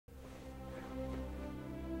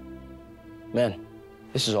Man,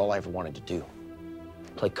 this is all I ever wanted to do.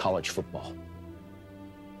 Play college football.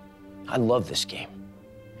 I love this game.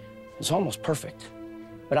 It's almost perfect.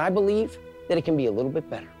 But I believe that it can be a little bit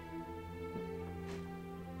better.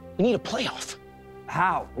 We need a playoff.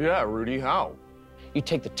 How? Yeah, Rudy, how? You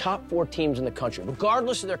take the top 4 teams in the country,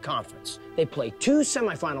 regardless of their conference. They play 2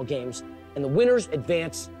 semifinal games, and the winners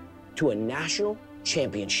advance to a national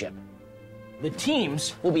championship. The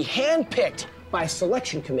teams will be handpicked by a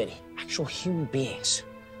selection committee, actual human beings.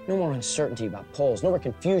 No more uncertainty about polls, no more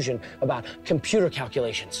confusion about computer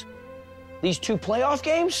calculations. These 2 playoff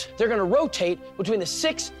games, they're gonna rotate between the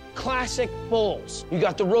 6 classic bowls. You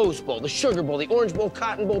got the Rose Bowl, the Sugar Bowl, the Orange Bowl,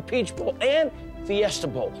 Cotton Bowl, Peach Bowl, and Fiesta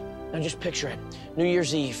Bowl. Now just picture it. New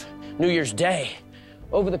Year's Eve, New Year's Day.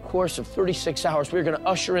 Over the course of 36 hours, we're gonna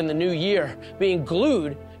usher in the new year, being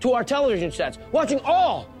glued to our television sets, watching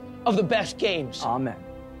all of the best games. Amen.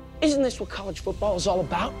 Isn't this what college football is all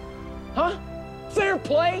about? Huh? Fair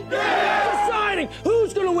play? Yeah! Deciding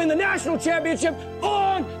who's gonna win the national championship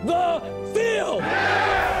on the field!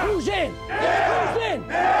 Yeah! Who's in? Yeah! Who's in?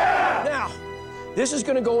 Yeah! Now, this is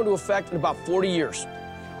gonna go into effect in about 40 years.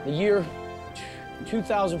 The year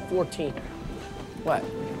 2014. What?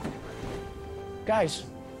 Guys,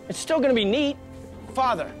 it's still gonna be neat.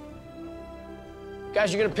 Father,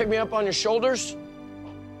 guys, you're gonna pick me up on your shoulders?